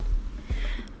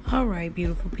Alright,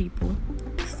 beautiful people.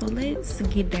 So let's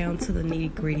get down to the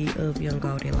nitty gritty of Young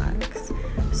Goldilocks.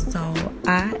 So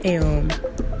I am,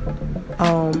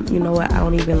 you know what? I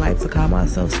don't even like to call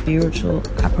myself spiritual.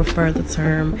 I prefer the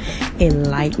term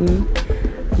enlightened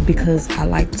because I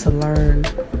like to learn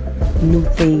new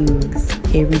things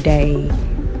every day,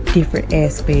 different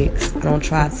aspects. I don't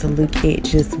try to look at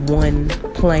just one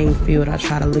playing field. I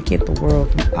try to look at the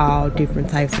world from all different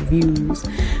types of views,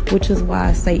 which is why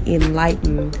I say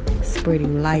enlightened,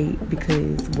 spreading light,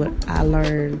 because what I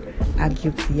learn, I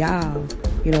give to y'all.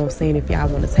 You know what I'm saying? If y'all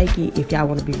want to take it, if y'all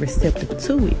want to be receptive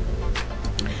to it.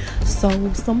 So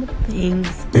some of the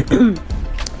things,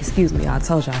 excuse me, I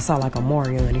told you I saw like a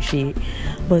Mario and shit,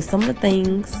 but some of the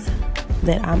things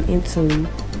that I'm into,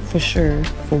 for sure,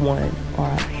 for one,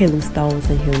 are healing stones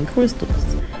and healing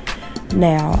crystals.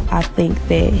 Now, I think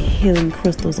that healing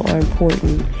crystals are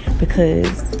important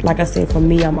because, like I said, for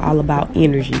me, I'm all about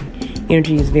energy.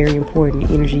 Energy is very important.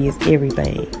 Energy is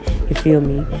everything. You feel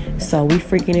me? So we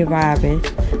freaking and vibing.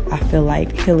 I feel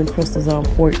like healing crystals are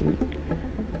important,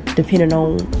 depending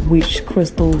on which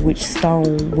crystal, which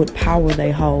stone, what power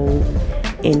they hold.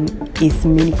 And it's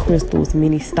many crystals,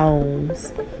 many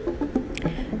stones.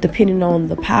 Depending on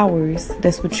the powers,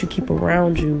 that's what you keep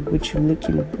around you, what you're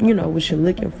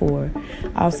looking for.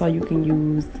 Also, you can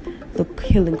use the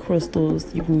healing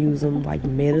crystals. You can use them like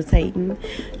meditating.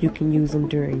 You can use them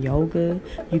during yoga.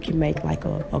 You can make like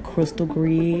a crystal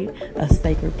grid, a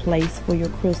sacred place for your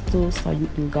crystals, so you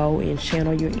can go and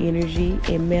channel your energy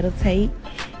and meditate.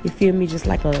 You feel me? Just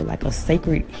like a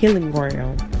sacred healing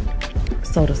ground,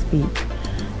 so to speak.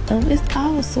 It's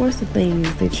all sorts of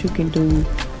things that you can do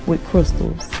with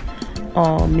crystals.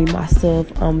 Me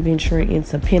myself, I'm venturing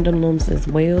into pendulums as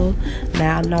well.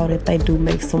 Now I know that they do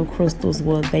make some crystals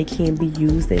where they can be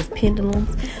used as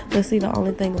pendulums. But see, the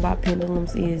only thing about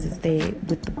pendulums is that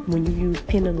when you use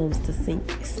pendulums to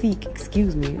seek,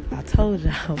 I told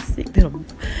you I'm sick to them.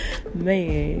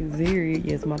 Man, Ziri,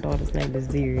 yes, my daughter's name is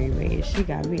Ziri, man. She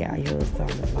got me out here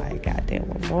sounding like goddamn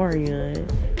Marion.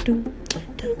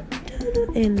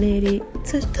 And let it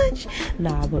touch.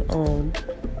 Nah, but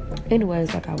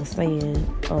anyways, like I was saying,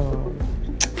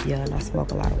 yeah, and I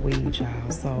smoke a lot of weed,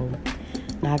 y'all. So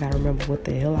now I gotta remember what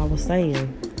the hell I was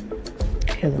saying.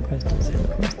 Healing crystals.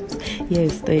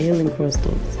 Yes, the healing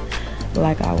crystals.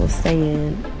 Like I was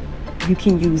saying, you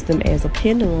can use them as a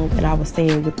pendulum, and I was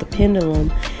saying with the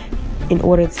pendulum, in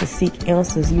order to seek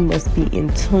answers, you must be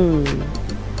in tune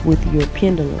with your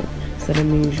pendulum. So that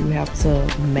means you have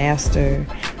to master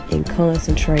and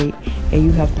concentrate, and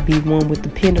you have to be one with the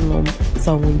pendulum.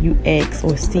 So when you ask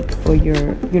or seek for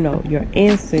your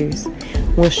answers,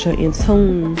 once you're in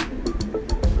tune,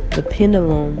 the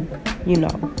pendulum,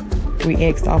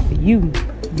 reacts off of you,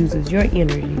 uses your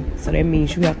energy. So that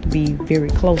means you have to be very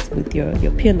close with your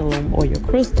pendulum or your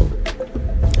crystal.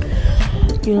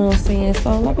 You know what I'm saying?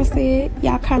 So like I said,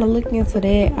 y'all kind of look into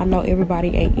that. I know everybody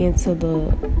ain't into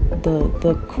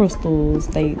the crystals.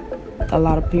 A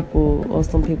lot of people, or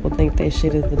some people, think that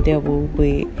shit is the devil,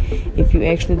 but if you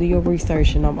actually do your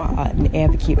research, and I'm an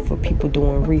advocate for people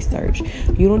doing research,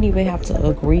 you don't even have to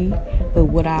agree with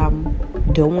what I'm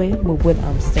doing, with what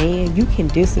I'm saying. You can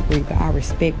disagree, but I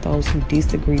respect those who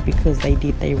disagree because they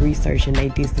did their research, and they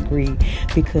disagree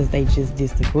because they just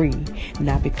disagree,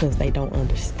 not because they don't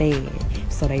understand,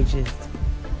 so they just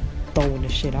throwing the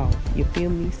shit off. You feel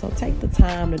me? So take the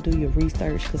time to do your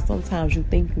research, because sometimes you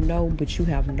think you know, but you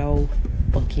have no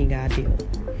fucking idea.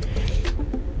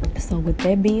 So with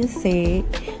that being said,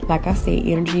 like I said,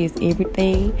 energy is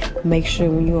everything. Make sure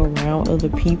when you're around other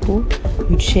people,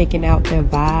 you checking out their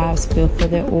vibes, feel for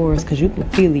their auras, because you can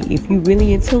feel it. If you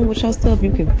really in tune with yourself,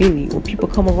 you can feel it. When people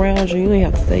come around you, you don't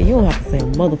have to say a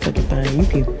motherfucking thing. You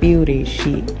can feel that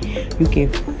shit. You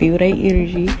can feel their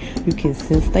energy. You can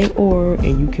sense their aura,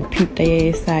 and you can peep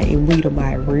their ass out and weed them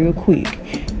out real quick.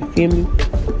 You feel me?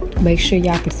 Make sure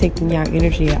y'all protecting y'all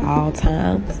energy at all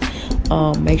times.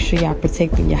 Make sure y'all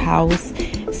protecting your house.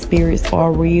 Spirits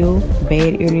are real.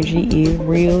 Bad energy is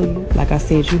real. Like I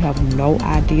said, you have no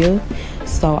idea.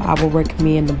 So I would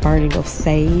recommend the burning of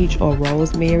sage or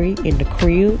rosemary in the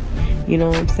crib. You know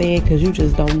what I'm saying? Because you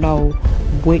just don't know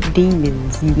what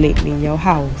demons you letting in your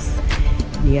house.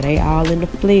 Yeah, they all in the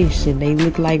flesh, and they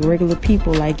look like regular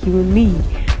people like you and me.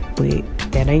 But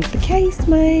that ain't the case,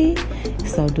 man.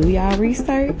 So do y'all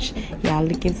research. Y'all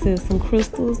look into some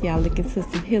crystals. Y'all look into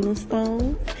some healing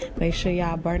stones. Make sure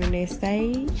y'all burning that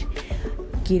sage.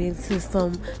 Get into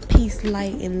some peace,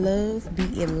 light, and love.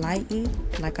 Be enlightened.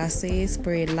 Like I said,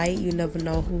 spread light. You never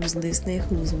know who's listening,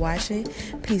 who's watching.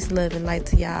 Peace, love, and light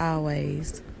to y'all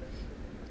always.